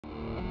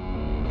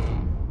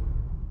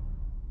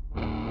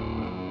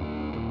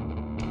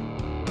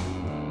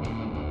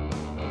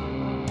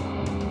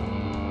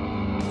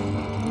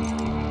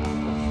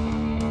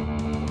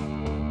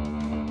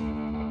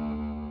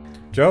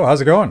Joe,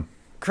 how's it going?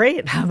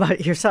 Great. How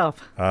about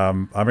yourself?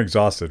 I'm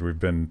exhausted. We've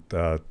been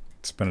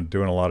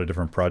doing a lot of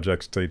different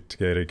projects to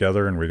get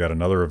together, and we got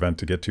another event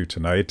to get to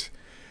tonight.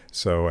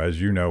 So, as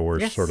you know, we're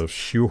Yes. sort of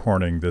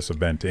shoehorning this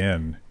event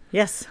in.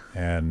 Yes.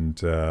 And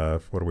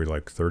what are we,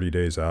 like 30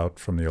 days out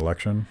from the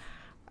election?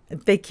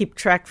 They keep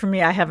track for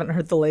me. I haven't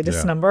heard the latest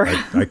Yeah, number.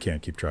 I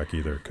can't keep track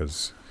either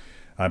because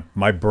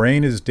my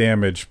brain is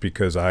damaged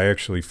because I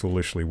actually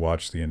foolishly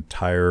watched the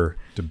entire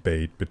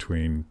debate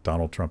between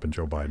Donald Trump and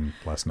Joe Biden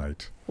last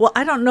night. Well,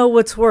 I don't know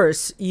what's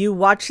worse, you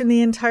watching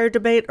the entire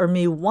debate or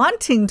me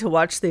wanting to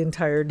watch the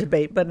entire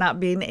debate but not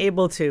being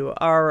able to.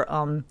 Our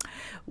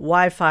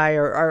Wi-Fi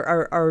or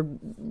our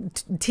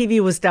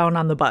TV was down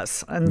on the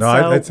bus, and No,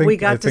 so I think we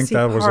got I think to see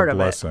that was part a of it.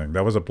 blessing.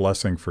 That was a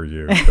blessing for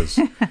you because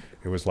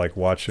it was like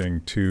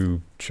watching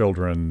two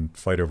children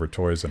fight over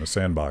toys in a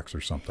sandbox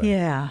or something.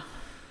 Yeah.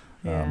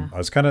 Yeah. I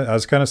was kind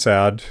of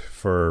sad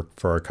for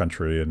our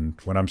country, and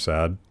when I'm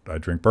sad, I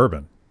drink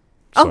bourbon.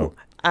 So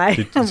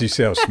did you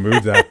see how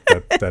smooth that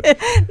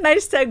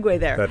Nice segue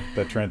there.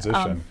 that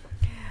transition?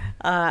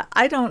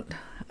 I don't.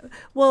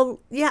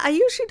 Well, yeah, I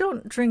usually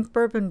don't drink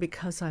bourbon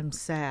because I'm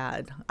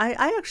sad.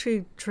 I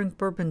actually drink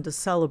bourbon to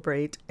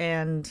celebrate,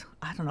 and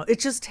I don't know, it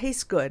just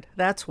tastes good.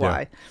 That's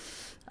why.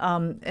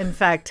 In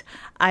fact,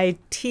 I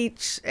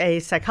teach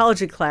a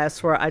psychology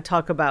class where I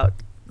talk about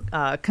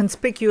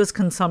conspicuous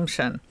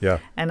consumption. Yeah.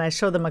 And I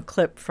show them a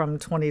clip from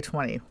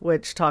 2020,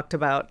 which talked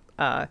about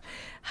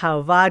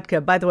how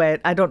vodka, by the way,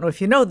 I don't know if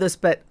you know this,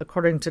 but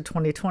according to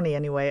 2020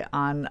 anyway,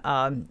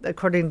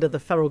 according to the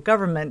federal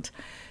government,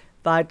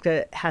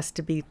 vodka has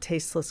to be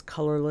tasteless,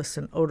 colorless,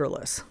 and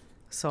odorless.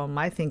 So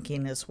my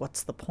thinking is,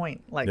 what's the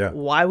point? Like,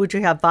 why would you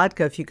have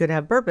vodka if you could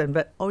have bourbon?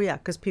 But, oh, yeah,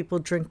 because people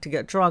drink to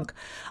get drunk.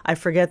 I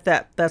forget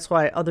that. That's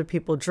why other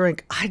people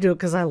drink. I do it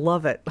because I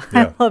love it.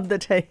 Yeah. I love the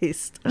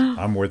taste.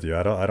 I'm with you.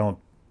 I don't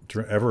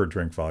ever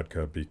drink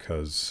vodka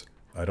because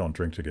I don't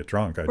drink to get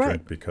drunk. I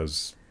drink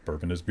because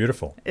bourbon is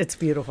beautiful. It's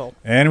beautiful.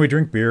 And we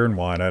drink beer and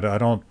wine. I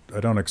don't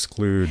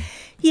exclude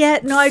Yeah,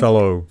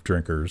 fellow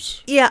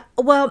drinkers. Yeah,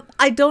 well,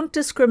 I don't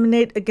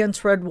discriminate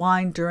against red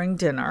wine during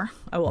dinner.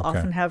 I will Okay.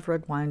 often have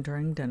red wine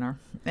during dinner.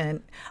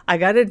 And I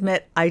got to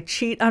admit, I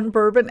cheat on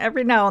bourbon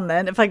every now and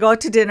then. If I go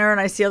out to dinner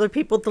and I see other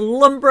people with the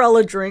little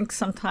umbrella drink,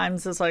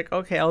 sometimes it's like,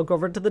 okay, I'll go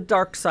over to the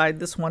dark side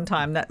this one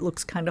time. That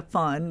looks kind of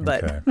fun.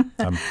 But,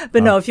 Okay.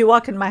 but no, if you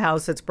walk in my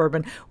house, it's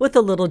bourbon with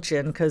a little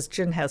gin because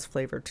gin has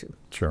flavor too.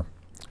 Sure.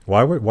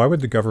 Why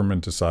would the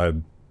government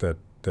decide that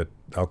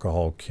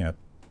alcohol can't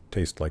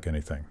taste like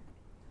anything?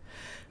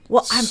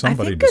 Well, I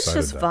Somebody think it's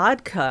decided just that.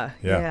 vodka.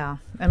 Yeah. Yeah.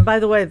 And by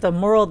the way, the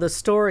moral of the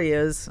story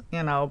is,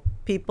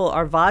 people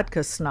are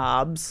vodka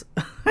snobs.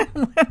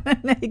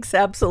 It makes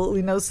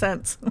absolutely no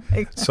sense.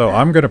 So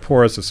I'm going to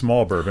pour us a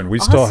small bourbon. We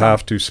still Awesome.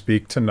 have to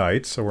speak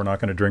tonight, so we're not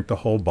going to drink the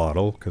whole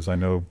bottle because I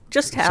know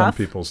Just some half.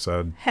 people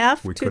said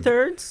Half, we could.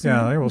 2/3.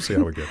 Yeah, we'll see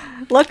how we get.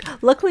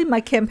 Luckily,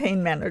 my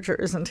campaign manager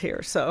isn't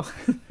here, so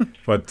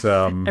But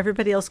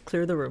everybody else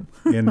clear the room.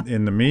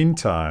 in the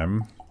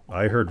meantime,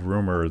 I heard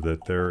rumor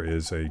that there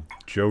is a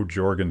Jo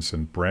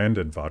Jorgensen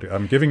branded vodka.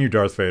 I'm giving you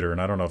Darth Vader,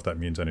 and I don't know if that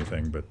means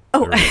anything, but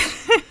there it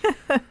is.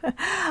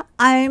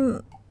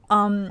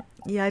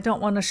 I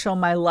don't want to show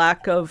my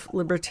lack of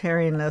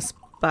libertarianness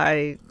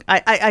by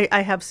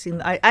I have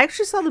seen I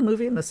actually saw the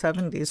movie in the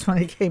 70s when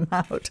it came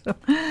out.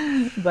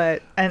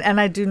 But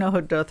I do know who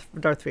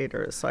Darth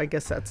Vader is, so I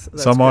guess that's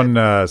Someone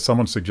good.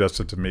 someone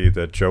suggested to me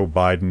that Joe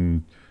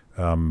Biden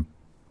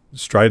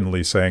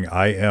stridently saying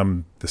 "I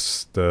am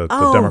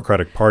the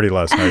Democratic Party"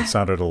 last night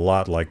sounded a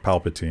lot like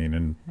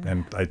Palpatine,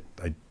 and I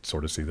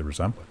sort of see the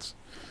resemblance.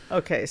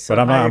 Okay, so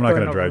But I'm now not you're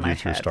going to going drag over you my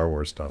through head. Star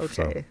Wars stuff.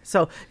 Okay,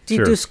 so do you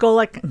Cheers. do skull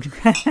like?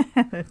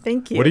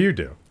 Thank you. What do you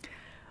do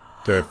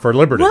for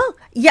liberty? Well,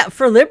 yeah,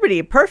 for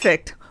liberty,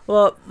 perfect.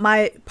 Well,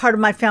 part of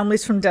my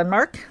family's from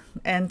Denmark,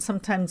 and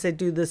sometimes they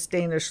do this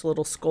Danish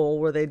little skull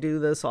where they do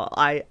this.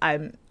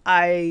 I'm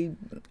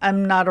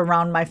not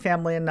around my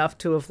family enough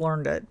to have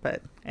learned it,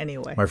 but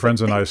anyway. My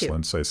friends in Thank you.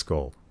 Iceland say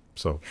skull.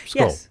 So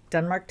skull. Yes,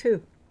 Denmark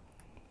too.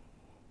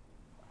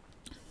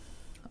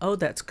 Oh,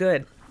 that's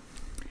good.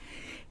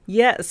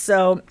 Yeah,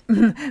 so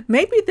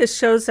maybe this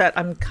shows that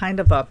I'm kind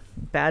of a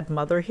bad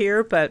mother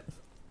here, but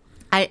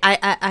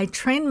I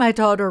trained my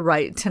daughter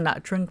right to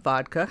not drink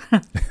vodka.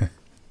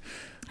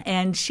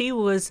 And she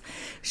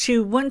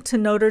went to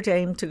Notre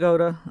Dame to go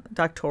to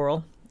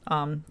doctoral.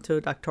 I'm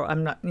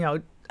not,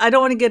 I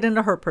don't want to get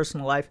into her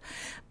personal life,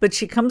 but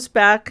she comes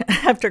back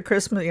after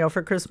Christmas,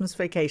 for Christmas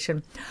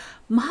vacation.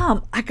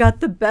 Mom, I got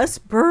the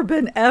best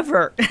bourbon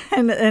ever.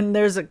 And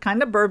there's a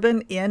kind of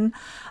bourbon in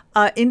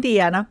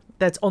Indiana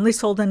that's only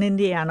sold in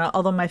Indiana,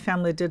 although my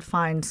family did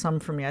find some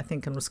for me, I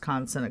think in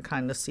Wisconsin. It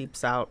kind of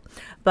seeps out.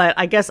 But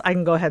I guess I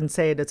can go ahead and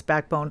say it's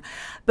Backbone.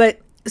 But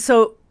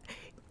so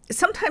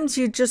sometimes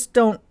you just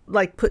don't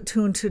put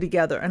two and two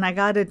together. And I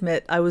got to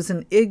admit, I was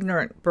an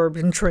ignorant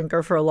bourbon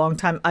drinker for a long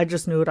time. I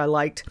just knew what I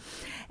liked.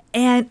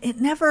 And it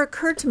never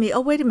occurred to me,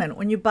 oh, wait a minute,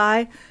 when you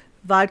buy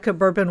vodka,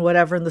 bourbon,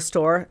 whatever in the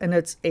store, and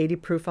it's 80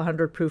 proof,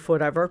 100 proof,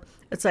 whatever,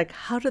 it's like,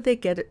 how do they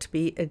get it to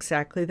be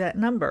exactly that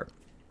number?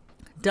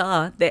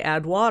 duh, they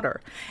add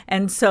water.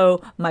 And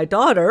so my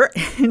daughter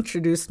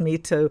introduced me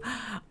to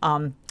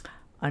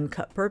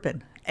uncut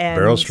bourbon. And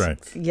barrel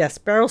strength. Yes,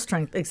 barrel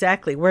strength,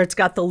 exactly, where it's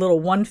got the little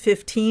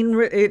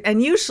 115,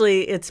 and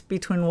usually it's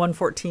between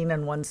 114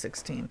 and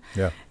 116.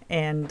 Yeah.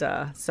 And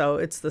so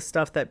it's the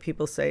stuff that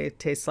people say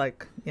tastes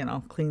like,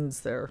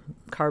 cleans their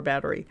car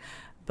battery.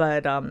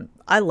 But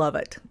I love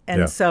it.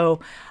 And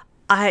so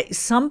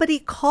somebody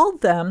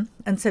called them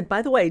and said,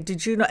 by the way,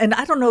 did you know? And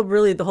I don't know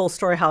really the whole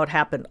story, how it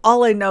happened.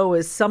 All I know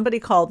is somebody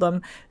called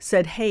them,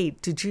 said, hey,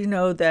 did you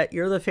know that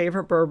you're the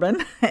favorite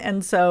bourbon?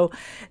 And so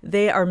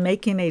they are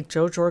making a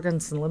Jo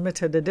Jorgensen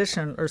limited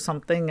edition or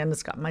something, and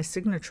it's got my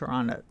signature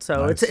on it.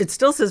 So nice. it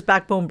still says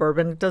Backbone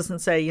Bourbon. It doesn't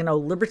say,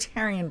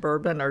 Libertarian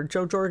Bourbon or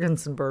Jo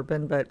Jorgensen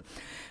Bourbon, but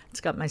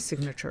it's got my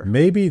signature.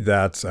 Maybe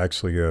that's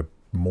actually a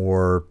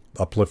more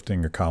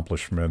uplifting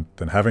accomplishment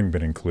than having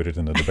been included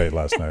in the debate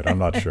last night. I'm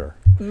not sure.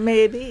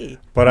 Maybe.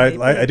 But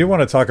I do want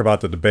to talk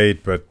about the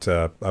debate, but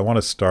I want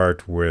to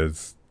start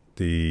with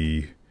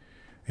an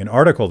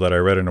article that I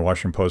read in the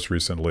Washington Post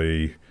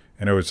recently,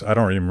 and I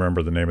don't even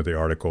remember the name of the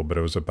article, but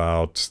it was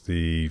about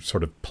the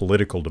sort of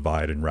political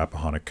divide in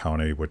Rappahannock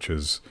County, which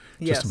is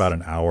just about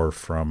an hour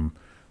from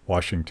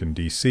Washington,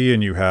 D.C.,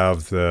 and you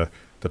have the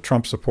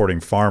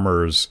Trump-supporting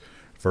farmers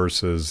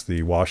versus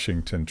the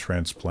Washington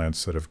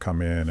transplants that have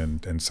come in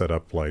and set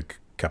up like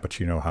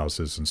cappuccino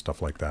houses and stuff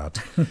like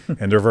that.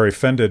 And they're very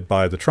offended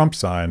by the Trump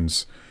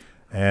signs.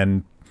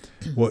 And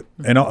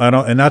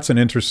that's an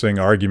interesting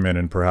argument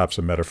and perhaps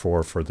a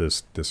metaphor for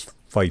this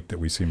fight that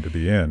we seem to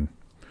be in.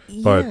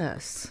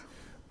 Yes.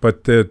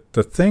 But the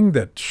thing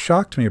that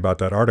shocked me about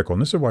that article,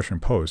 and this is Washington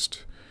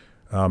Post,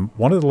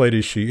 one of the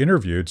ladies she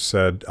interviewed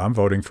said, I'm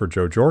voting for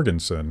Jo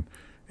Jorgensen.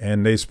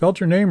 And they spelled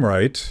your name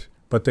right,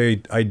 but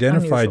they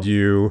identified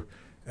you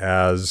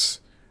as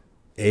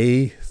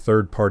a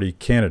third-party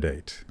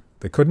candidate.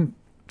 They couldn't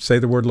say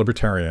the word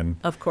libertarian.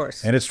 Of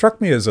course. And it struck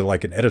me as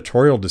like an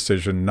editorial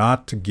decision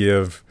not to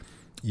give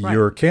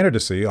your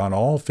candidacy on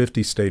all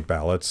 50 state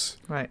ballots,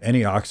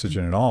 any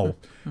oxygen at all.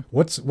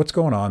 What's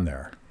going on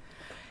there?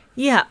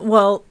 Yeah,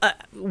 well,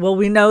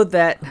 we know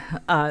that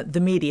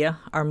the media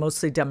are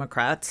mostly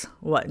Democrats,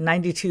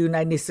 92,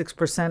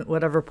 96%,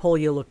 whatever poll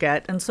you look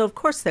at. And so, of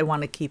course, they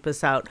want to keep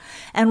us out.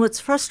 And what's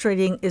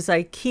frustrating is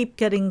I keep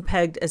getting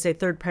pegged as a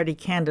third-party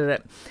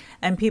candidate.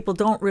 And people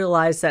don't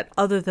realize that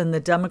other than the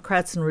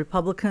Democrats and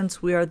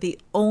Republicans, we are the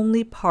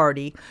only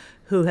party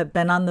who have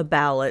been on the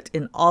ballot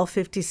in all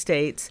 50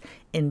 states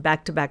in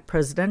back-to-back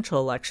presidential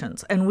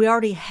elections. And we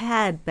already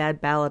had bad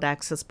ballot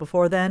access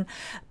before then.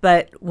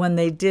 But when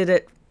they did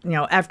it,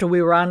 after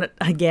we were on it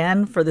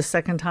again for the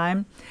second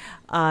time,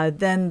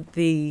 then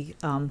the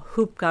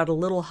hoop got a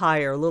little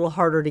higher, a little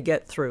harder to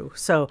get through.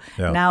 So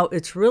now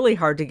it's really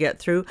hard to get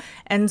through.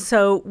 And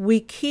so we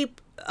keep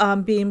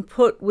being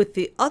put with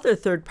the other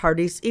third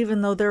parties,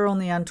 even though they're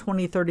only on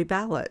 20, 30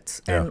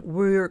 ballots. And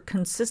we're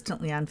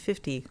consistently on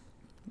 50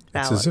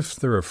 ballots. It's as if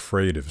they're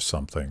afraid of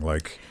something.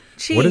 Like,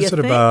 Gee, what is it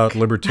about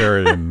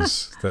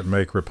libertarians that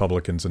make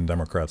Republicans and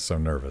Democrats so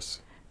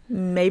nervous?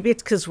 Maybe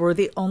it's because we're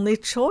the only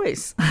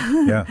choice.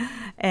 Yeah.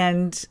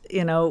 And,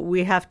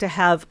 we have to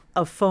have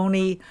a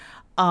phony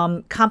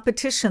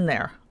competition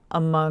there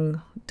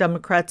among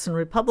Democrats and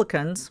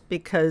Republicans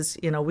because,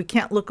 we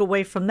can't look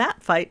away from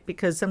that fight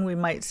because then we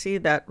might see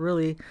that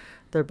really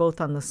they're both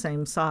on the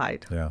same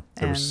side. Yeah.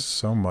 There was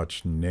so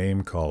much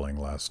name calling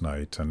last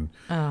night. And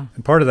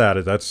part of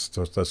that's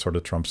sort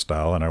of Trump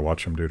style. And I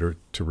watch him do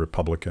to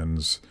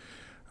Republicans.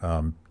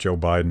 Joe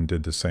Biden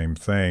did the same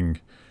thing.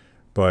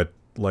 But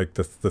like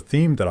the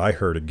theme that I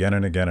heard again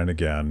and again and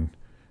again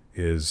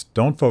is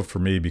don't vote for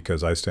me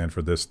because I stand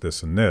for this,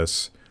 this, and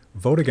this.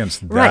 Vote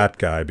against that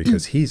guy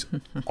because he's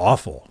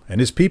awful.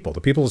 And his people,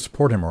 the people who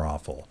support him are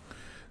awful.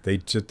 They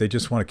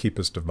just want to keep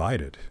us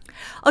divided.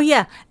 Oh,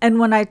 yeah. And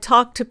when I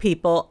talk to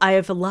people, I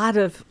have a lot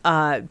of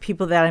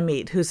people that I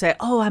meet who say,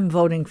 oh, I'm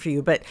voting for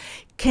you, but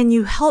can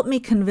you help me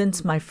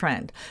convince my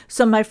friend?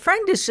 So my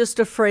friend is just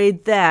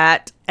afraid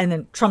that, and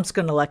then Trump's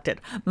going to elect it.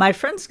 My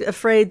friend's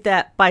afraid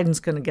that Biden's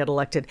going to get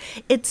elected.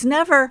 It's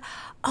never,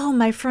 oh,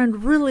 my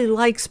friend really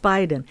likes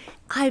Biden.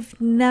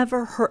 I've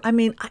never heard,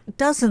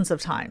 dozens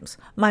of times,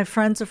 my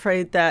friend's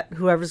afraid that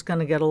whoever's going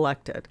to get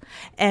elected.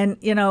 And,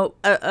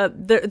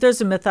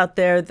 there's a myth out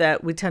there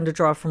that we tend to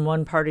draw from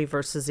one party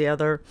versus the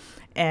other.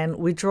 And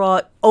we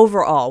draw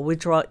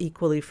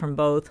equally from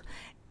both.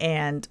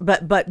 And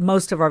but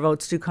most of our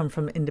votes do come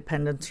from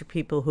independents or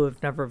people who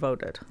have never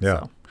voted.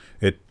 Yeah.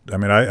 So.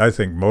 I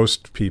think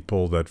most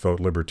people that vote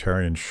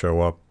libertarian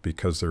show up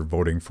because they're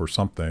voting for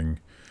something.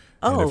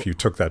 And if you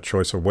took that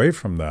choice away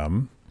from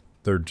them,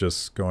 they're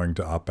just going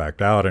to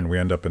opt out. And we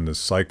end up in this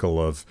cycle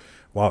of,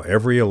 wow,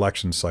 every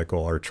election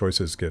cycle, our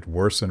choices get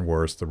worse and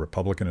worse. The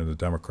Republican and the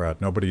Democrat,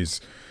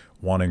 nobody's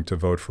wanting to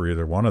vote for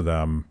either one of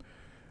them.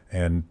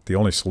 And the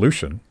only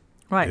solution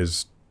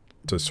is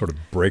to sort of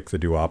break the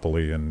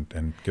duopoly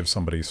and give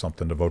somebody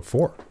something to vote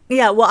for.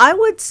 Yeah, well, I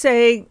would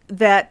say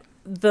that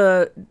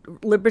the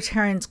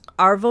Libertarians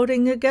are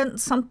voting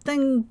against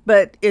something,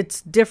 but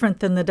it's different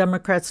than the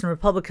Democrats and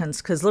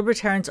Republicans, because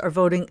Libertarians are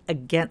voting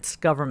against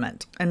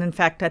government. And in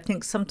fact, I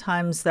think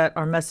sometimes that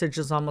our message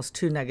is almost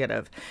too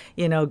negative.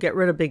 You know, get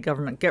rid of big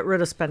government, get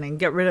rid of spending,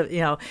 get rid of,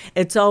 you know,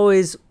 it's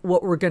always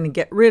what we're going to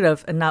get rid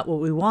of and not what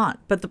we want.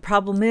 But the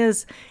problem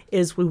is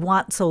we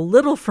want so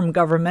little from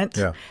government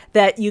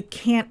that you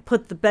can't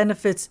put the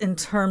benefits in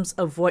terms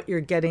of what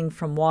you're getting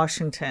from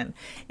Washington.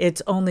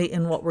 It's only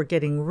in what we're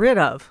getting rid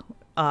of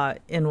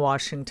in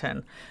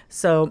Washington.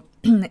 So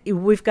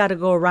we've got to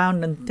go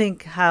around and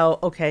think how,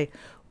 okay,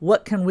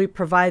 what can we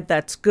provide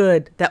that's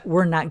good that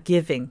we're not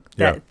giving,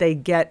 that they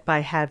get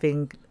by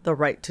having the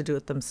right to do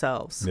it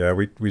themselves? Yeah,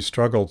 we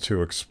struggle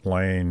to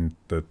explain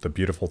the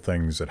beautiful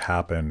things that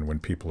happen when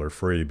people are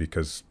free,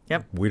 because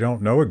we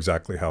don't know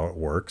exactly how it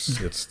works.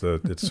 It's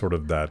sort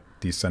of that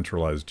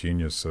decentralized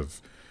genius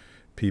of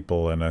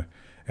people. And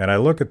I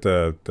look at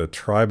the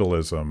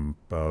tribalism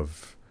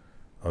of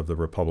the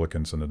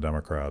Republicans and the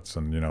Democrats,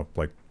 and,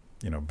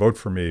 vote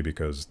for me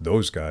because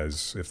those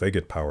guys, if they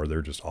get power,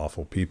 they're just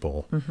awful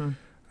people.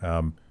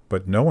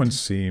 But no one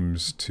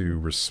seems to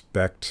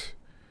respect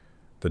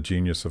the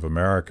genius of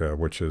America,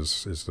 which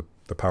is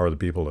the power of the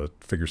people to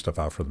figure stuff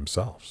out for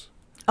themselves.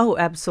 Oh,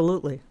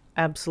 absolutely.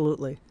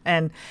 Absolutely.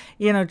 And,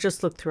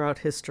 just look throughout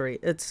history.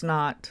 It's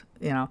not,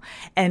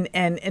 and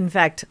in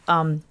fact,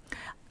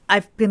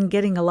 I've been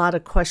getting a lot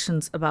of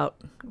questions about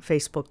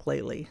Facebook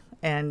lately.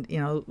 And,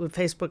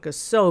 Facebook is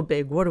so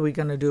big. What are we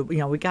going to do?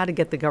 We got to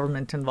get the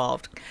government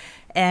involved.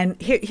 And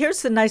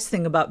here's the nice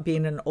thing about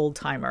being an old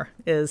timer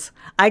is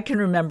I can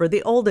remember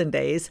the olden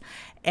days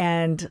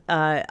and,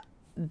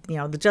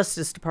 the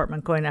Justice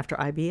Department going after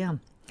IBM.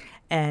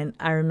 And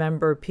I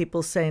remember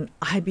people saying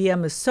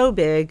IBM is so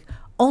big,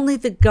 only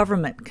the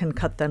government can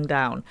cut them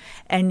down.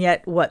 And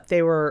yet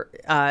they were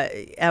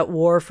at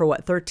war for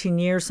 13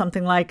 years,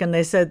 something like, and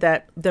they said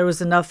that there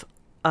was enough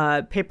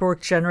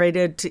paperwork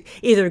generated to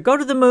either go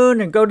to the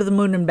moon or go to the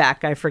moon and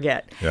back, I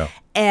forget. Yeah.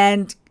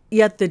 And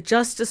yet the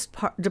Justice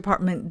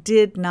Department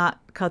did not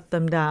cut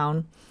them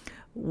down.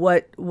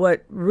 What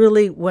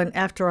really went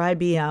after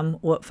IBM,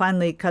 what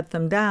finally cut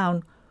them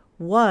down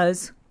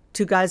was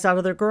two guys out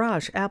of their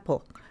garage,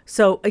 Apple.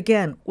 So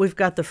again, we've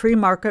got the free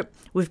market.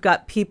 We've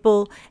got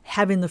people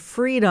having the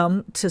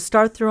freedom to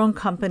start their own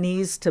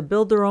companies, to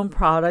build their own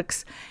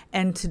products,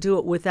 and to do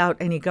it without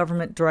any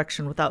government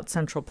direction, without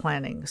central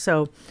planning.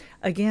 So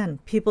again,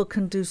 people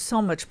can do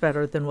so much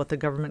better than what the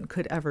government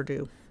could ever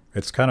do.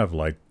 It's kind of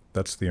like,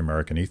 that's the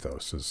American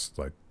ethos, is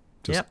like,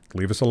 just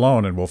leave us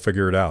alone and we'll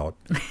figure it out.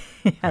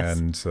 Yes.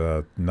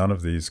 And none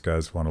of these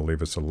guys want to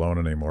leave us alone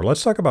anymore.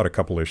 Let's talk about a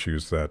couple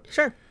issues that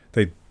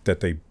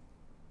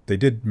they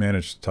did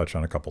manage to touch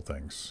on a couple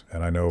things.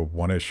 And I know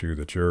one issue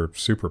that you're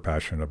super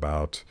passionate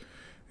about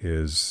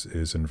is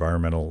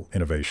environmental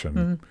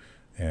innovation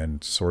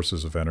and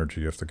sources of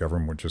energy. If the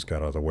government would just get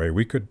out of the way,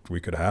 we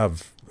could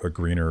have a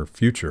greener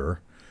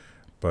future,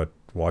 but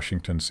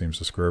Washington seems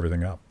to screw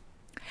everything up.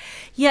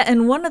 Yeah,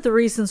 and one of the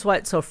reasons why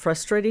it's so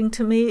frustrating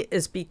to me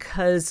is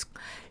because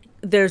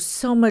there's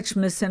so much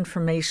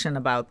misinformation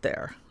out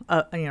there.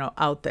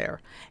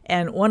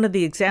 And one of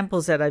the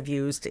examples that I've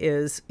used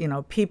is,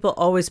 people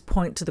always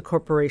point to the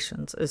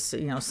corporations as,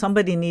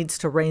 somebody needs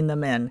to rein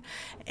them in.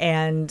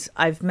 And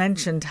I've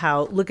mentioned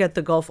how, look at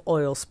the Gulf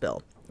oil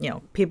spill.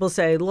 People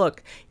say,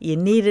 look, you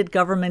needed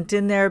government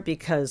in there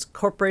because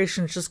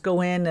corporations just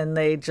go in and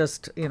they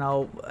just,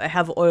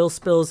 have oil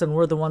spills and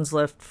we're the ones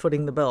left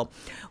footing the bill.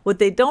 What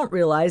they don't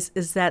realize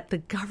is that the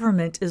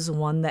government is the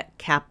one that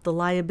capped the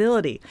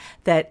liability,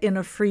 that in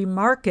a free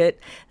market,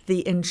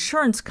 the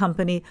insurance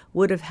company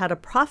would have had a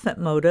profit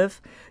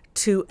motive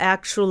to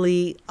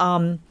actually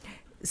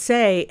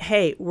say,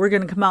 hey, we're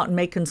going to come out and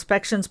make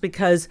inspections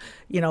because,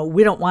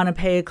 we don't want to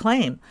pay a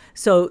claim.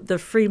 So the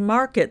free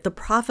market, the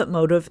profit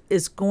motive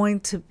is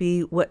going to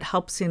be what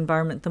helps the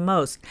environment the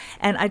most.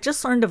 And I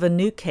just learned of a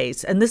new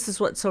case, and this is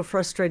what's so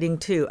frustrating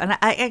too. And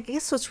I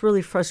guess what's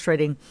really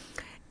frustrating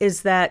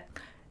is that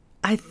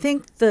I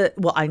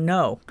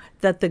know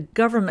that the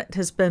government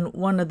has been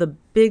one of the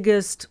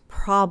biggest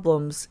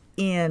problems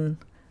in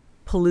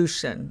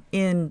pollution,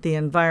 in the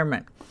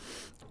environment.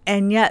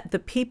 And yet the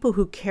people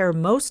who care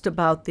most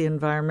about the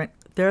environment,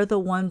 they're the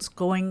ones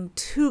going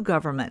to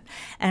government.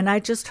 And I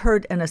just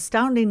heard an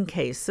astounding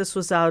case. This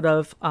was out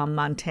of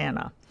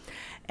Montana.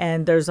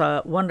 And there's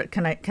one.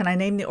 Can I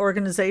name the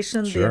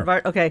organization?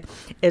 Sure. Okay,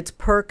 it's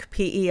PERC,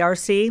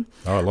 PERC.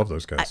 Oh, I love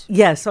those guys.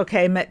 Yes.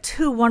 Okay. I met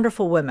two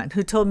wonderful women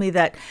who told me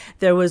that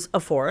there was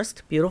a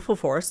forest, beautiful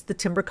forest. The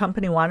timber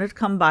company wanted to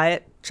come by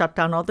it, chop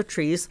down all the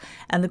trees,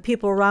 and the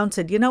people around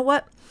said, you know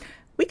what?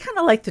 We kind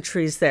of like the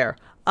trees there.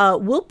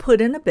 We'll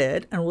put in a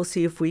bid and we'll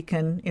see if we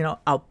can,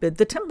 outbid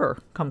the timber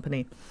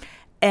company.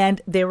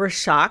 And they were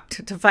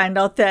shocked to find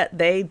out that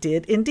they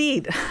did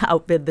indeed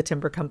outbid the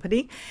timber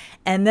company.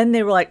 And then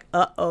they were like,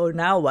 uh-oh,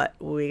 now what?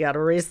 We got to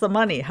raise the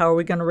money. How are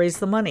we going to raise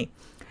the money?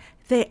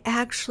 They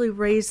actually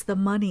raised the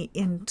money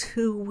in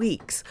 2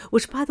 weeks,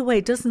 which, by the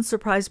way, doesn't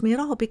surprise me at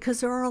all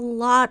because there are a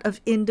lot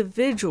of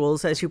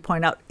individuals, as you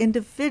point out,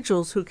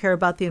 individuals who care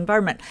about the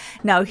environment.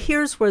 Now,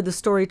 here's where the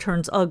story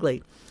turns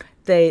ugly.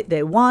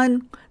 They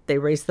won, they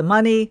raised the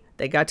money,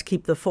 they got to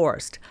keep the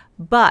forest.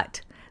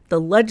 But the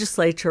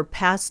legislature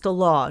passed a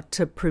law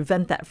to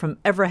prevent that from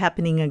ever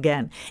happening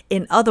again.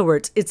 In other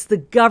words, it's the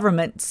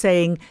government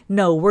saying,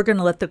 no, we're going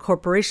to let the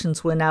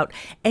corporations win out.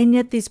 And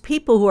yet these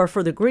people who are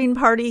for the Green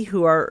Party,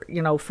 who are,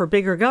 for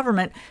bigger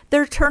government,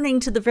 they're turning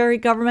to the very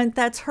government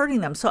that's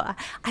hurting them. So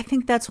I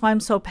think that's why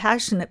I'm so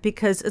passionate,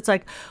 because it's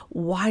like,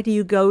 why do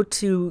you go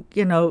to,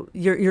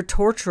 your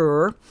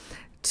torturer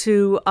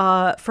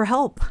for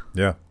help?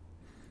 Yeah.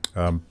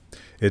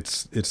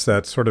 It's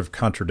that sort of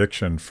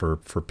contradiction for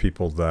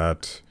people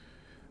that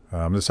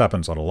this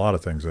happens on a lot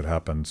of things. It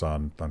happens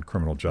on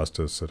criminal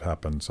justice. It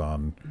happens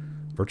on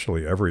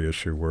virtually every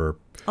issue where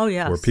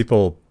where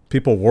people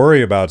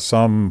worry about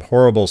some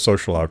horrible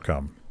social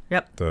outcome.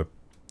 Yep. The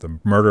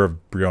murder of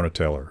Breonna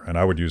Taylor, and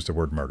I would use the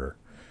word murder.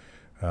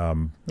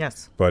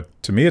 Yes. But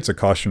to me, it's a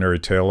cautionary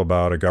tale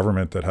about a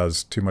government that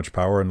has too much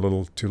power and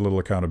too little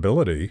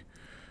accountability.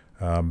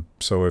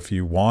 So if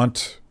you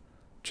want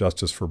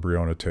justice for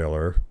Breonna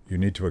Taylor, you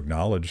need to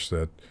acknowledge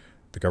that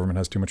the government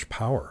has too much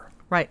power.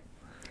 Right.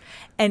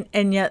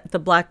 And yet the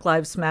Black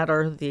Lives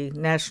Matter, the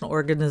national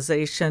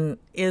organization,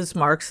 is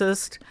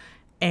Marxist,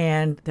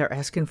 and they're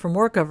asking for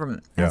more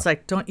government. And it's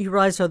like, don't you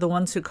realize they're the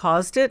ones who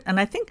caused it? And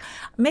I think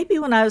maybe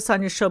when I was on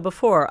your show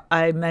before,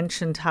 I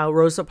mentioned how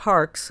Rosa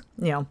Parks,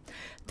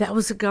 that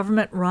was a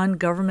government-run,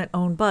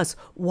 government-owned bus.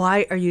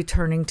 Why are you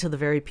turning to the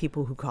very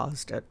people who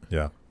caused it?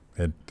 Yeah.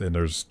 And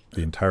there's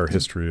the entire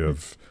history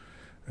of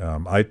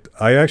I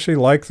actually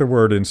like the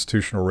word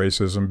institutional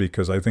racism,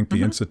 because I think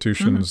the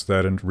institutions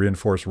that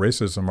reinforce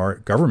racism are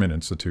government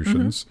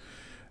institutions.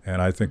 And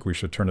I think we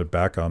should turn it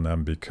back on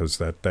them, because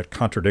that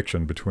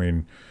contradiction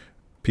between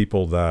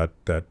people that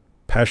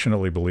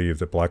passionately believe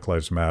that Black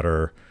Lives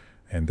Matter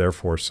and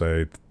therefore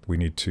say we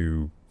need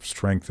to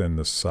strengthen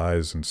the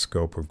size and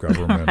scope of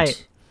government.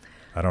 Right.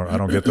 I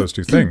don't get those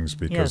two things,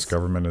 because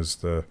government is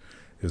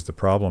the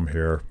problem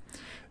here.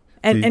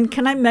 And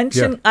can I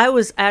mention, I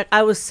was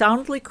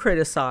soundly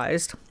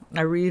criticized.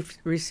 I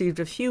received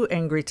a few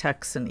angry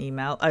texts and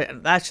email.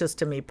 That's just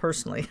to me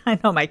personally. I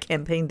know my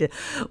campaign did.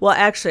 Well,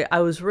 actually, I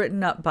was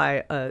written up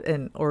by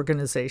an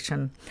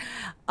organization.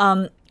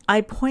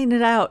 I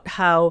pointed out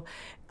how,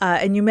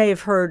 and you may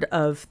have heard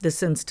of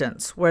this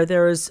instance, where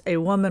there is a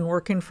woman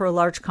working for a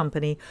large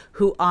company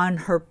who on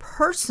her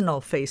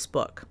personal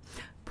Facebook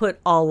put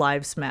 "All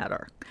Lives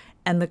Matter."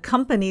 And the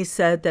company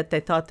said that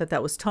they thought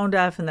that was tone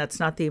deaf and that's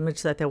not the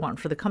image that they want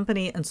for the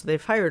company. And so they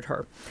fired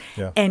her.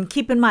 Yeah. And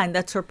keep in mind,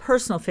 that's her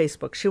personal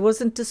Facebook. She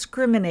wasn't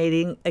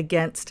discriminating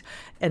against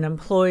an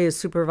employee, a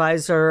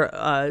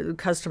supervisor,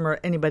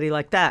 customer, anybody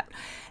like that.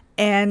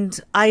 And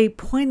I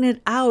pointed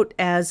out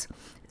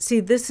see,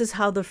 this is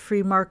how the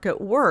free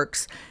market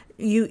works.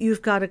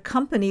 You've got a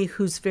company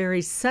who's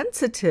very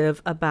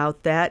sensitive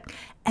about that,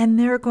 and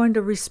they're going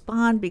to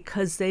respond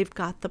because they've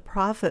got the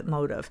profit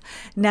motive.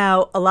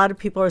 Now, a lot of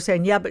people are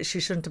saying, yeah, but she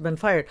shouldn't have been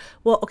fired.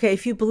 Well, okay,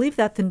 if you believe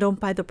that, then don't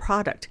buy the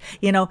product.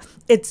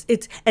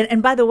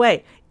 And by the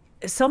way,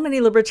 so many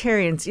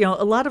libertarians,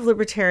 a lot of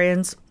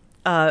libertarians,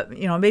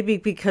 maybe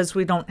because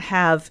we don't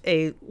have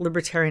a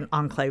libertarian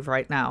enclave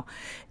right now,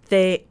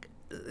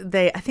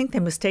 I think they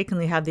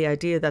mistakenly have the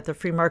idea that the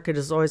free market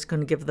is always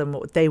going to give them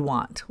what they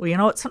want. Well, you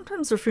know what?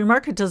 Sometimes the free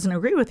market doesn't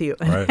agree with you.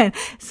 Right. And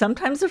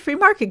sometimes the free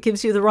market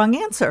gives you the wrong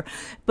answer.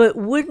 But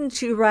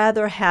wouldn't you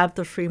rather have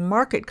the free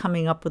market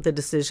coming up with a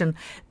decision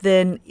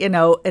than,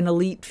 an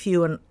elite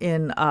few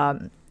in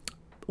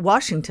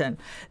Washington?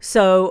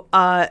 So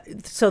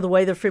the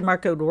way the free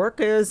market would work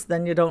is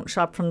then you don't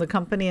shop from the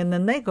company and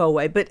then they go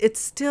away. But it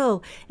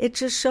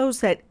just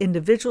shows that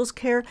individuals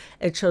care,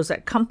 it shows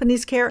that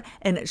companies care,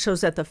 and it shows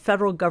that the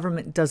federal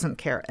government doesn't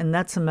care. And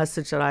that's a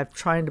message that I've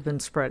trying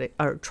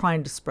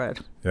to spread.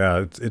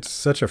 Yeah, it's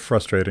such a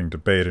frustrating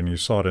debate, and you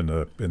saw it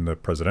in the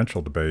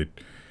presidential debate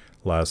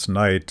last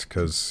night,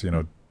 because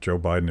Joe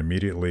Biden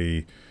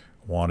immediately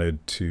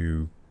wanted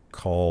to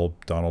call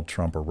Donald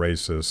Trump a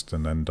racist,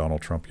 and then Donald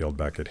Trump yelled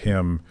back at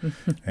him.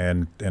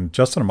 and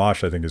Justin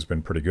Amash, I think, has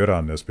been pretty good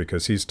on this,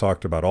 because he's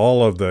talked about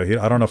all of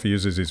I don't know if he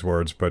uses these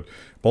words, but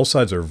both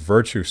sides are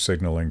virtue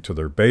signaling to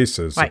their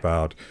bases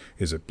about,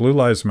 is it Blue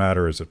Lives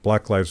Matter? Is it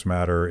Black Lives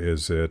Matter?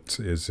 Is it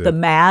the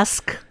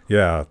mask?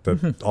 Yeah.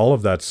 All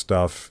of that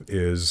stuff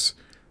is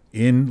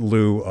in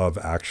lieu of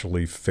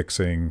actually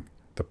fixing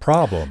the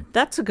problem.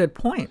 That's a good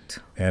point.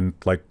 And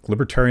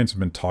libertarians have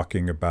been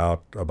talking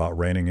about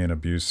reining in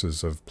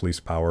abuses of police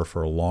power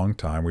for a long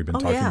time. We've been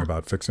talking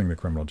about fixing the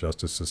criminal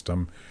justice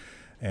system,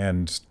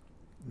 and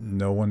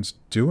no one's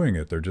doing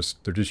it. They're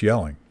just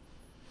yelling,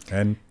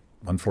 and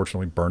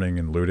unfortunately burning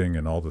and looting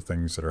and all the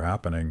things that are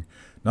happening,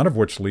 none of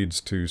which leads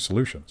to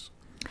solutions.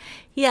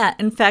 Yeah,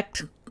 in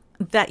fact,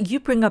 that you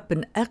bring up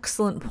an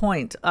excellent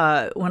point.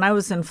 When I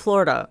was in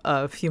Florida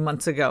a few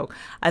months ago,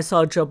 I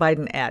saw a Joe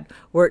Biden ad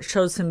where it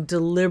shows him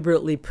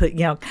deliberately put,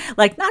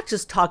 like not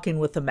just talking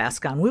with a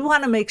mask on. We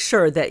want to make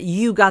sure that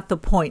you got the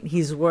point.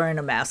 He's wearing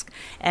a mask.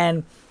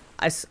 And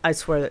I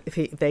swear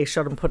that they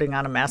showed him putting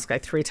on a mask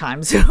like 3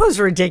 times. It was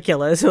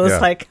ridiculous. It was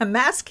like a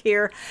mask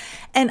here.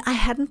 And I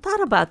hadn't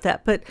thought about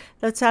that, but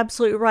that's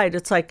absolutely right.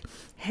 It's like,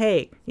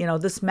 hey,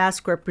 this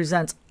mask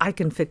represents I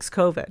can fix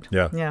COVID.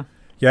 Yeah.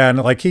 Yeah,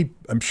 and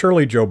I'm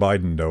surely Joe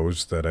Biden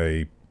knows that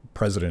a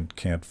president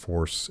can't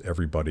force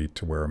everybody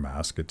to wear a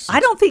mask.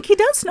 I don't think he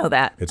does know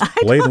that. It's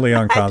blatantly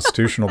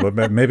unconstitutional,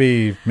 but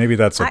maybe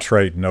that's a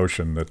trite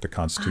notion that the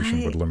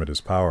Constitution would limit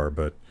his power.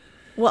 But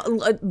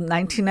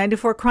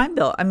 1994 crime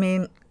bill. I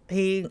mean,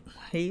 he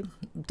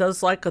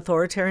does like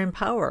authoritarian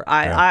power.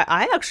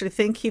 I actually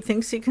think he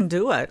thinks he can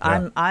do it.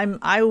 Yeah.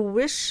 I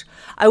wish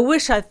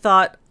I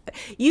thought.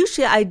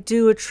 Usually I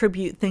do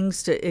attribute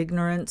things to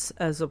ignorance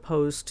as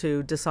opposed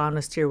to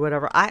dishonesty or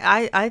whatever.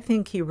 I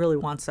think he really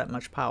wants that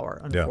much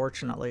power,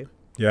 unfortunately.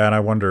 Yeah, and I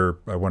wonder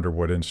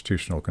what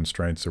institutional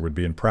constraints there would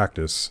be in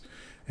practice.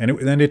 And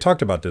then they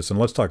talked about this, and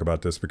let's talk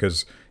about this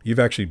because you've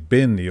actually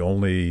been the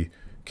only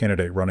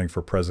candidate running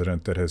for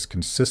president that has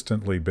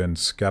consistently been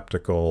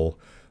skeptical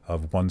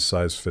of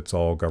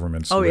one-size-fits-all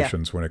government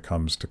solutions when it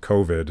comes to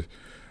COVID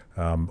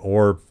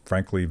or,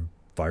 frankly,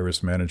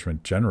 virus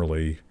management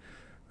generally.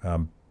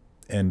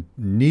 And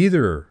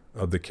neither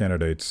of the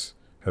candidates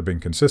have been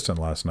consistent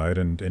last night.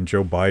 And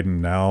Joe Biden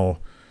now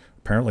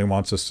apparently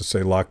wants us to say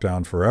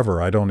lockdown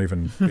forever. I don't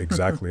even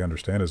exactly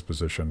understand his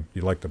position.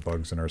 You like the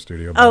bugs in our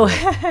studio?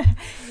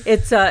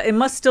 It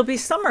must still be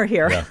summer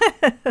here.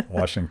 Yeah.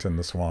 Washington,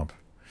 the swamp.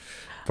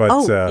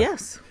 But,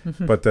 yes.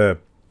 But I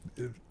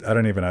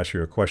didn't even ask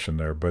you a question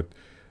there. But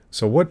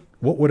so what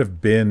would have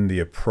been the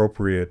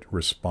appropriate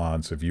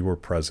response if you were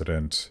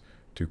president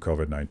to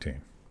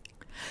COVID-19?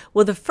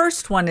 Well, the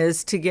first one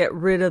is to get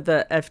rid of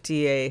the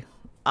FDA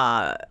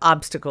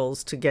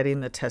obstacles to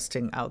getting the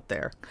testing out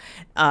there.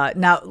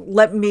 Now,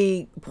 let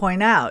me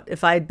point out,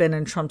 if I had been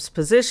in Trump's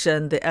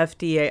position, the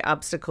FDA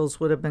obstacles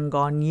would have been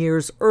gone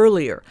years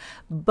earlier.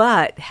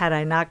 But had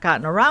I not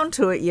gotten around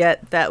to it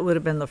yet, that would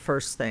have been the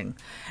first thing.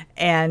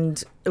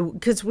 And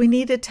because we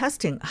needed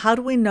testing. How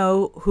do we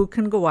know who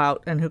can go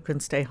out and who can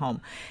stay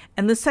home?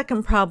 And the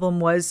second problem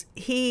was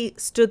he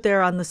stood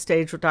there on the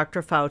stage with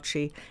Dr.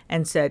 Fauci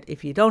and said,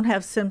 if you don't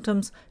have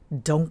symptoms,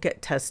 don't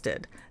get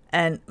tested.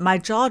 And my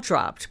jaw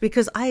dropped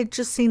because I had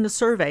just seen a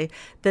survey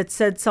that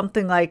said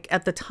something like,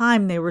 at the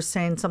time they were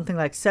saying something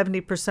like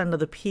 70% of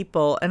the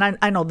people, and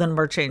I know the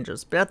number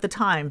changes, but at the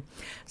time,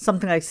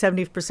 something like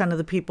 70% of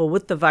the people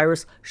with the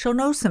virus show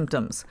no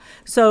symptoms.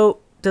 So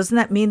doesn't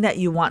that mean that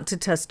you want to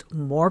test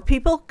more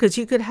people? Because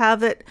you could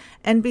have it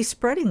and be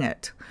spreading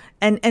it.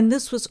 And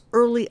this was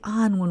early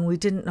on when we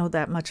didn't know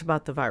that much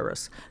about the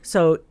virus.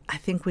 So I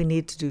think we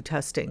need to do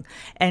testing.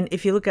 And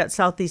if you look at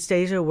Southeast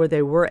Asia, where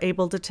they were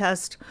able to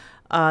test,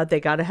 they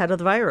got ahead of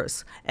the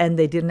virus and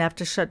they didn't have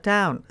to shut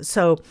down.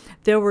 So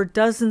there were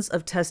dozens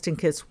of testing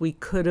kits we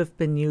could have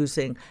been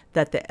using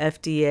that the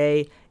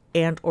FDA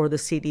and or the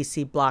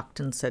CDC blocked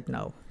and said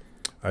no.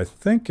 I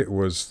think it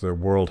was the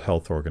World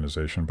Health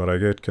Organization, but I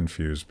get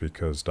confused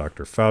because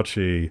Dr.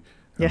 Fauci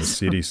and the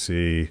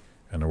CDC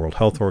and the World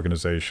Health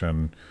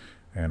Organization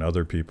and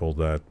other people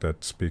that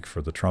speak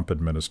for the Trump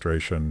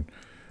administration,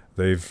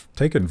 they've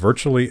taken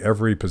virtually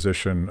every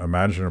position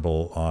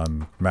imaginable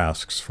on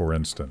masks, for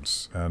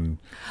instance.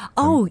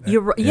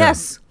 You're right.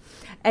 Yes.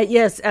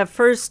 Yes. At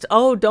first,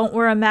 don't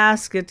wear a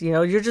mask.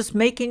 You're just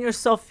making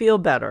yourself feel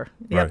better.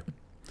 Yep. Right.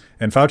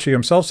 And Fauci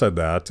himself said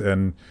that.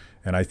 And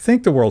I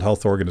think the World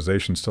Health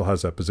Organization still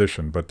has that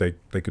position, but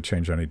they could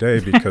change any day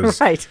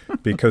because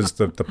because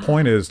the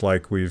point is,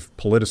 like, we've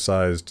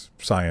politicized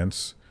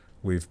science,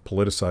 we've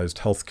politicized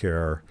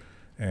healthcare,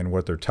 and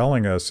what they're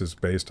telling us is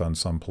based on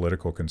some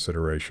political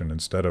consideration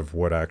instead of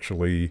what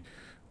actually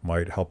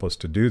might help us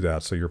to do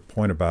that. So your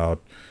point about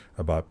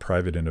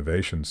private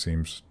innovation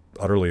seems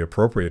utterly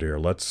appropriate here.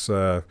 Let's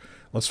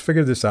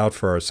figure this out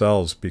for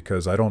ourselves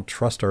because I don't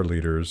trust our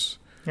leaders.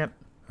 Yep.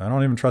 I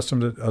don't even trust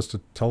us to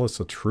tell us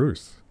the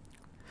truth.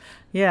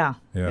 Yeah.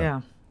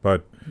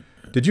 But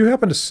did you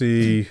happen to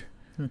see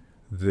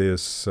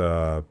this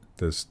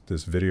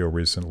video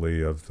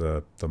recently of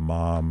the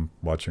mom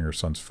watching her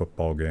son's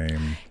football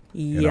game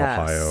in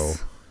Ohio?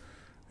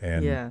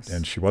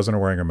 And she wasn't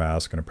wearing a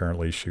mask, and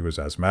apparently she was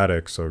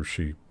asthmatic, so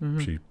she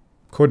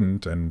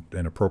couldn't and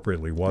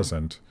appropriately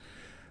wasn't.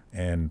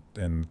 And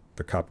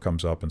the cop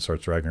comes up and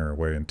starts dragging her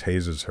away and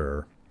tases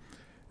her.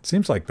 It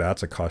seems like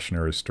that's a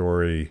cautionary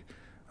story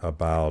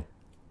about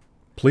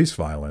police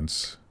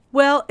violence.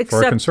 Well,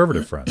 for our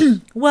conservative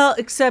friends. Well,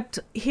 except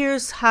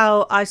here's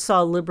how I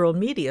saw liberal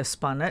media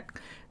spun it.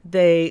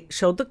 They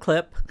showed the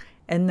clip,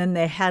 and then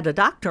they had a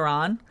doctor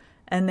on,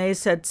 And they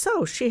said,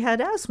 so she had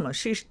asthma.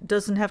 She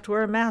doesn't have to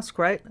wear a mask,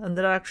 right? And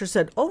the doctor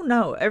said, oh,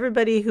 no,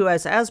 everybody who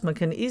has asthma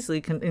can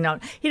easily,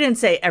 he didn't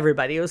say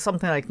everybody. It was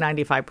something like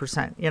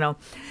 95%,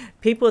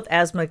 People with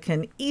asthma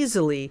can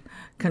easily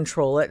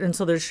control it. And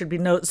so there should be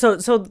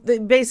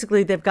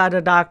basically they've got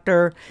a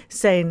doctor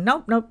saying,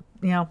 nope,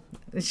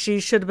 she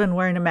should have been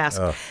wearing a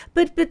mask.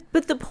 But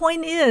the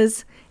point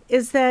is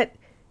that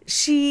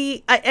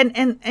she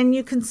and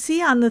you can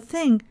see on the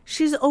thing,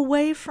 she's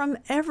away from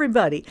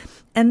everybody,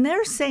 and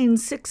they're saying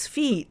 6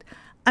 feet.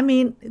 I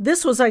mean,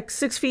 this was like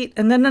 6 feet,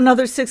 and then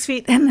another 6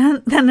 feet,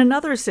 and then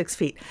another 6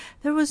 feet.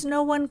 There was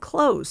no one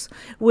close.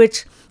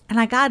 And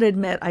I gotta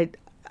admit,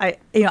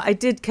 I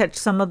did catch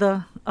some of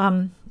the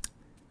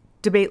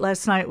debate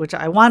last night, which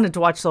I wanted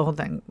to watch the whole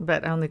thing,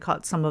 but I only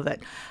caught some of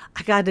it.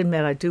 I gotta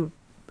admit, I do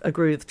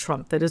agree with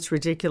Trump that it's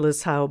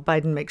ridiculous how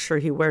Biden makes sure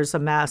he wears a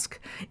mask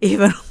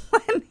even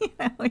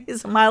when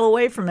he's a mile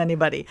away from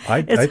anybody.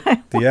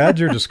 The ad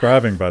you're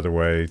describing, by the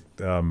way,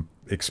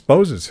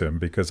 exposes him,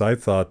 because I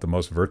thought the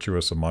most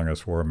virtuous among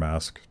us wore a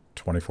mask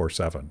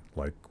 24/7,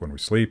 like when we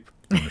sleep,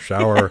 in the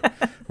shower,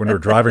 when we're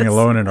driving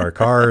alone in our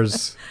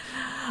cars.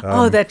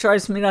 That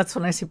drives me nuts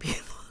when I see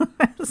people.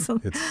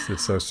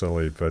 It's so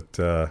silly, but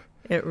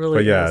it really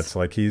but yeah, is. it's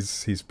like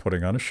he's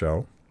putting on a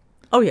show.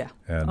 Oh yeah.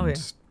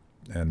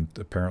 And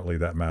apparently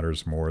that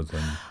matters more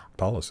than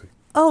policy.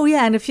 Oh,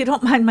 yeah. And if you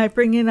don't mind my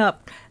bringing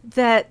up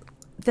that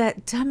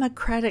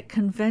Democratic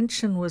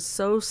convention was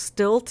so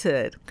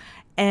stilted.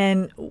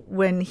 And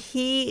when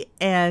he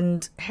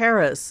and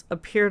Harris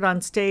appeared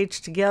on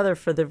stage together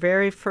for the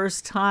very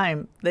first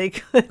time, they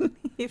couldn't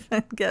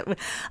even get,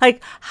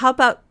 like, how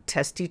about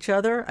test each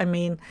other? I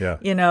mean,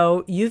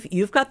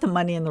 you've got the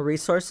money and the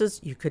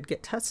resources. You could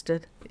get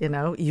tested.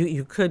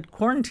 You could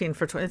quarantine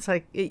for 20. It's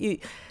like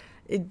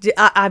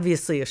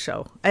obviously a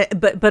show,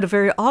 but a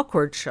very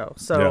awkward show.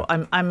 So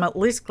yeah. I'm at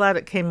least glad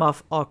it came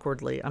off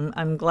awkwardly.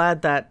 I'm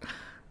glad that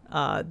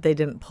they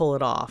didn't pull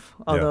it off.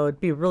 Although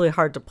it'd be really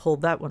hard to pull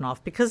that one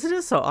off because it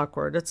is so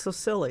awkward. It's so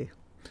silly.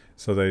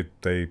 So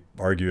they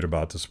argued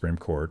about the Supreme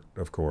Court,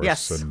 of course.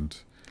 Yes. And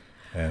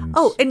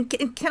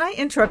can I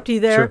interrupt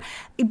you there?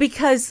 Sure.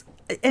 Because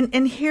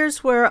and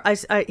here's where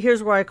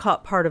I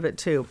caught part of it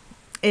too,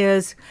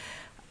 is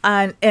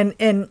and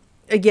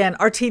again,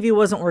 our TV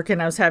wasn't working.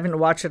 I was having to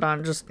watch it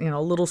on just, a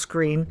little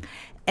screen.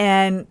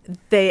 And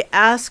they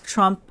asked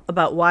Trump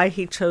about why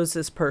he chose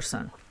this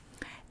person.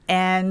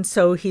 And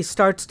so he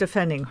starts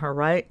defending her,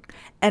 right?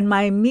 And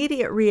my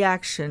immediate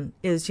reaction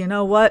is, you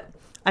know what?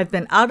 I've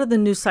been out of the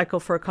news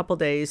cycle for a couple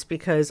days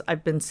because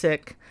I've been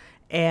sick.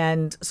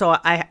 And so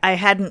I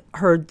hadn't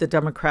heard the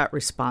Democrat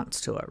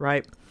response to it,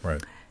 right?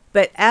 Right.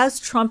 But as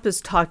Trump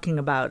is talking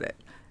about it,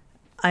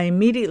 I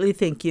immediately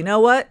think, you know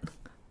what?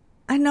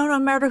 I know no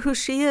matter who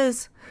she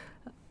is,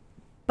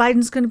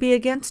 Biden's going to be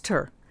against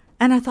her.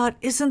 And I thought,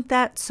 isn't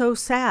that so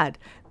sad?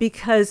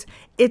 Because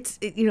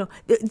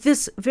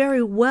this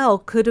very well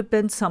could have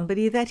been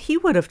somebody that he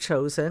would have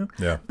chosen.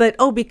 Yeah. But,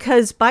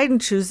 because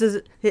Biden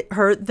chooses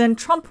her, then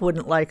Trump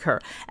wouldn't like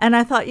her. And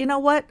I thought, you know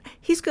what?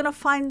 He's going to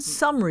find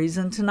some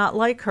reason to not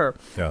like her.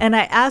 Yeah. And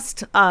I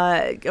asked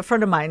a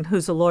friend of mine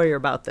who's a lawyer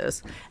about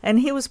this. And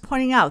he was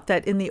pointing out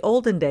that in the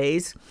olden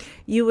days,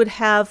 you would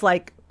have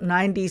like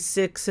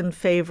 96 in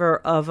favor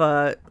of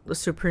a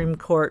Supreme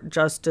Court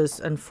justice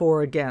and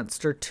 4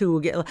 against, or 2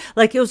 against.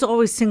 Like, it was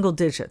always single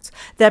digits.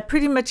 That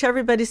pretty much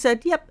everybody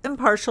said, yep,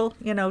 impartial,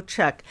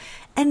 check.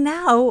 And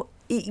now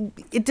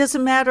it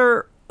doesn't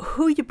matter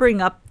who you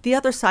bring up, the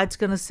other side's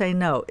going to say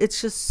no.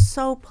 It's just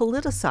so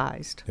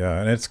politicized.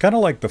 Yeah, and it's kind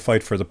of like the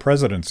fight for the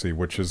presidency,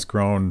 which has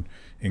grown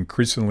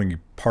increasingly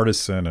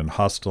partisan and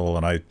hostile.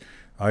 And I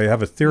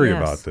have a theory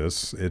about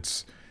this.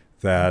 It's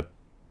that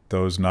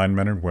those 9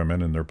 men and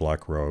women in their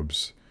black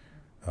robes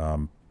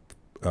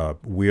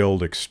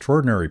wield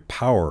extraordinary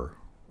power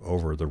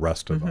over the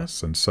rest of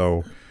us. And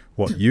so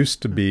what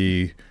used to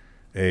be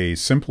a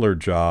simpler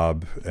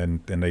job,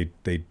 and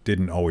they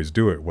didn't always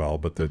do it well,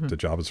 but the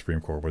job of the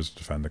Supreme Court was to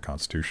defend the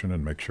Constitution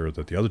and make sure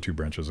that the other 2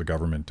 branches of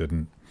government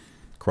didn't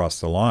cross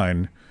the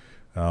line.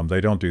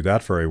 They don't do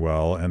that very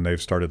well, and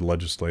they've started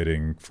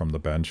legislating from the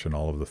bench and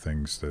all of the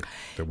things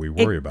that we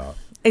worry about.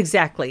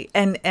 Exactly.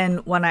 And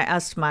when I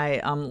asked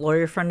my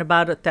lawyer friend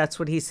about it, that's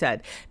what he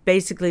said.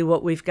 Basically,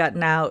 what we've got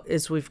now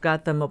is we've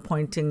got them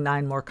appointing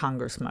 9 more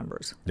Congress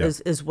members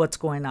is what's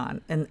going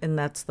on. And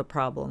that's the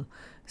problem.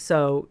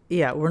 So,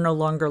 yeah, we're no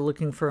longer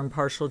looking for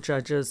impartial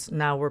judges.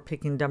 Now we're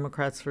picking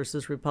Democrats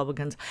versus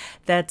Republicans.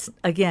 That's,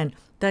 again,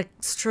 that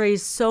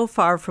strays so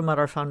far from what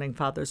our founding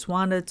fathers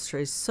wanted,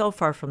 strays so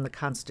far from the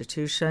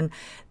Constitution.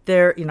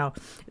 There,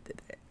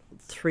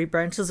 3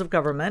 branches of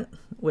government,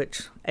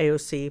 which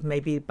AOC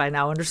maybe by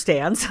now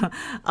understands.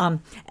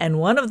 And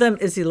one of them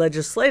is the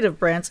legislative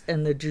branch,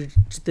 and the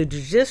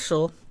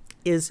judicial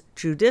is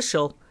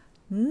judicial,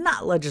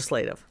 not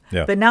legislative.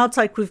 Yeah. But now it's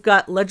like we've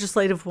got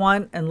legislative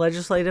 1 and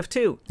legislative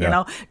 2.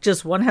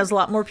 Just one has a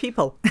lot more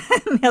people,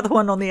 and the other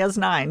one only has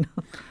 9.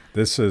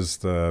 This is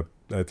the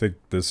I think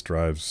this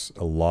drives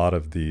a lot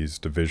of these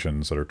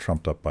divisions that are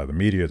trumped up by the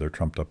media. They're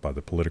trumped up by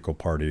the political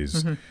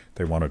parties.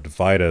 They want to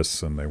divide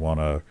us, and they want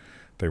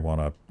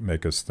to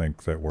make us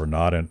think that we're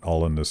not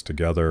all in this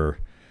together.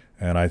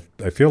 And I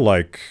feel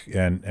like,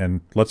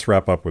 and let's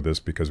wrap up with this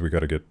because we got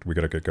to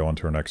get going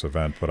to our next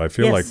event. But I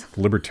feel like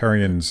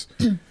libertarians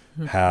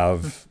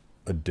have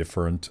a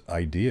different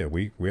idea.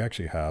 We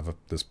actually have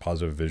this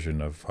positive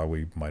vision of how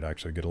we might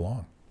actually get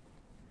along.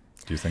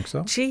 Do you think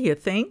so? Gee, you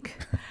think?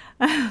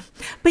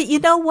 But you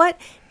know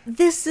what?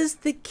 This is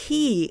the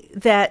key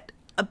that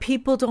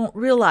people don't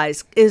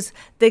realize is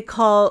they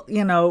call,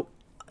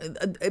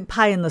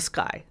 pie in the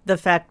sky. The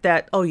fact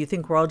that, oh, you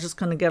think we're all just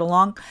going to get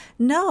along?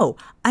 No.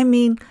 I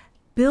mean,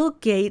 Bill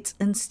Gates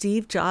and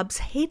Steve Jobs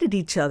hated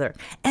each other.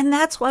 And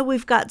that's why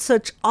we've got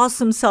such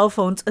awesome cell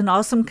phones and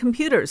awesome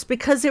computers,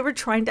 because they were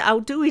trying to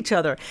outdo each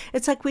other.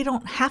 It's like we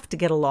don't have to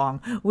get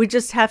along. We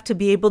just have to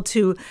be able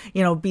to,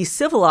 be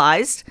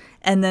civilized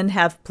and then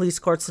have police,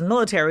 courts, and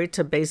military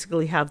to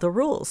basically have the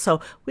rules. So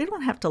we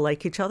don't have to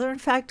like each other. In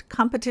fact,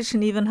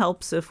 competition even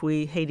helps if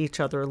we hate each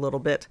other a little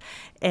bit.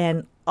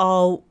 And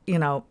all,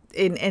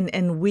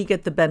 and we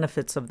get the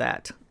benefits of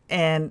that.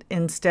 And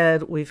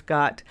instead, we've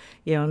got,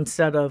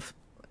 instead of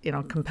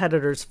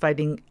competitors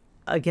fighting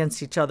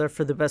against each other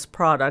for the best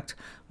product,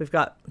 we've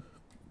got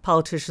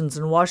politicians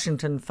in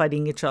Washington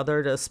fighting each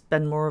other to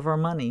spend more of our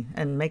money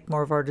and make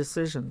more of our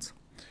decisions.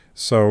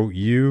 So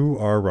you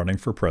are running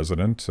for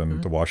president,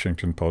 and the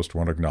Washington Post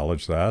won't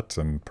acknowledge that,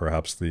 and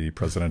perhaps the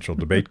Presidential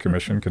Debate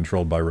Commission,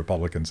 controlled by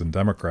Republicans and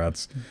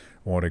Democrats,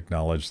 won't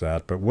acknowledge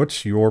that. But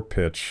what's your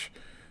pitch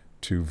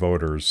to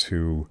voters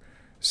who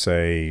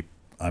say,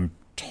 I'm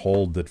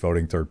told that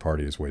voting third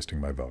party is wasting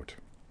my vote?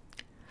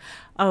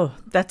 Oh,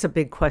 that's a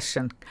big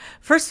question.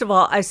 First of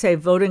all, I say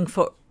voting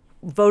for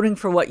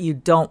what you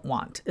don't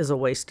want is a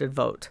wasted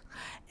vote.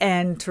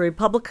 And to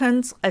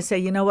Republicans, I say,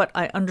 you know what?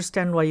 I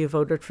understand why you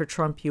voted for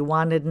Trump. You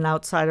wanted an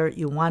outsider.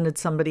 You wanted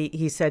somebody.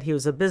 He said he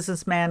was a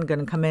businessman, going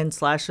to come in,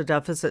 slash the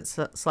deficit,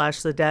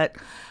 slash the debt.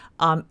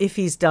 If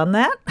he's done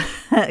that,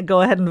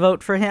 go ahead and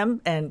vote for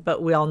him.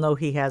 But we all know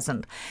he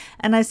hasn't.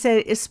 And I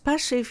say,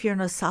 especially if you're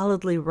in a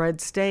solidly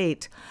red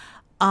state,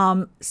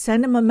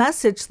 send him a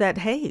message that,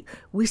 hey,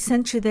 we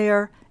sent you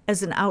there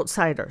as an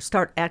outsider.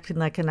 Start acting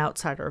like an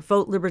outsider.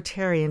 Vote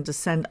Libertarian to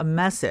send a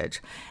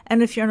message.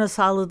 And if you're in a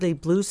solidly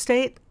blue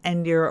state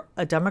and you're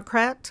a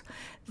Democrat,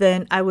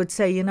 then I would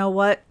say, you know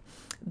what?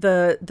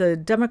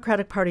 The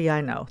Democratic Party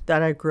I know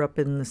that I grew up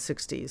in the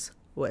 60s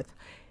with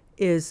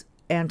is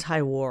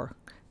anti-war.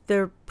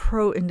 They're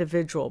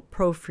pro-individual,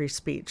 pro-free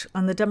speech.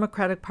 And the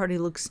Democratic Party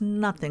looks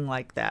nothing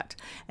like that.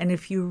 And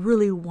if you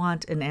really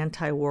want an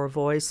anti-war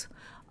voice,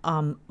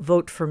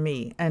 vote for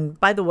me. And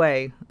by the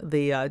way,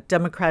 the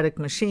Democratic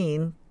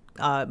machine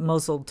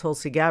muzzled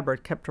Tulsi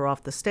Gabbard, kept her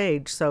off the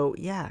stage. So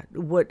yeah,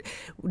 what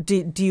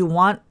do you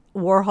want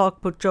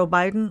Warhawk put Joe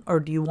Biden, or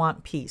do you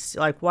want peace?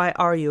 Like, why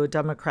are you a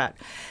Democrat?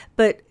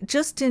 But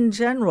just in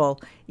general,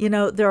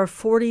 there are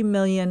 40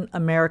 million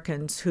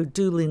Americans who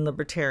do lean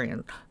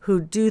libertarian, who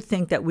do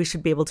think that we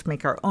should be able to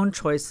make our own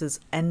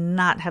choices and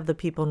not have the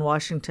people in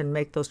Washington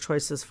make those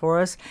choices for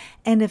us.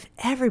 And if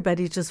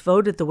everybody just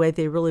voted the way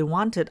they really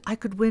wanted, I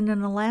could win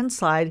in a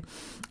landslide.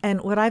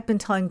 And what I've been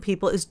telling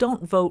people is,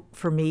 don't vote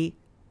for me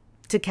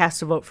to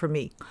cast a vote for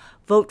me.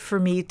 Vote for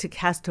me to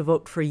cast a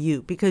vote for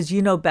you, because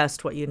you know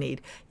best what you need.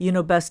 You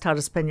know best how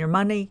to spend your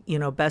money. You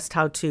know best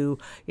how to,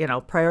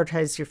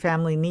 prioritize your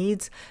family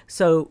needs.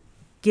 So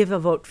give a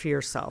vote for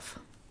yourself.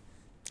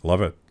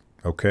 Love it.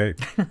 Okay.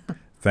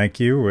 Thank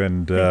you.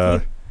 And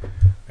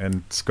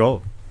and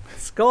skull.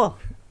 Skull.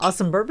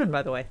 Awesome bourbon,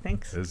 by the way.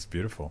 Thanks. It's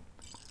beautiful.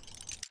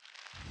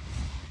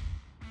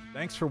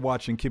 Thanks for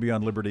watching Kibbe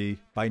on Liberty.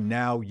 By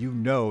now, you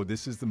know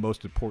this is the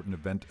most important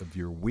event of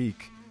your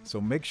week. So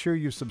make sure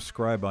you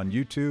subscribe on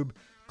YouTube,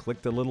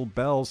 click the little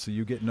bell so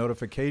you get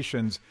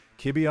notifications.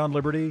 Kibbe on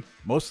Liberty,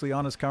 mostly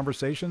honest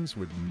conversations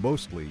with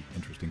mostly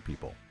interesting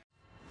people.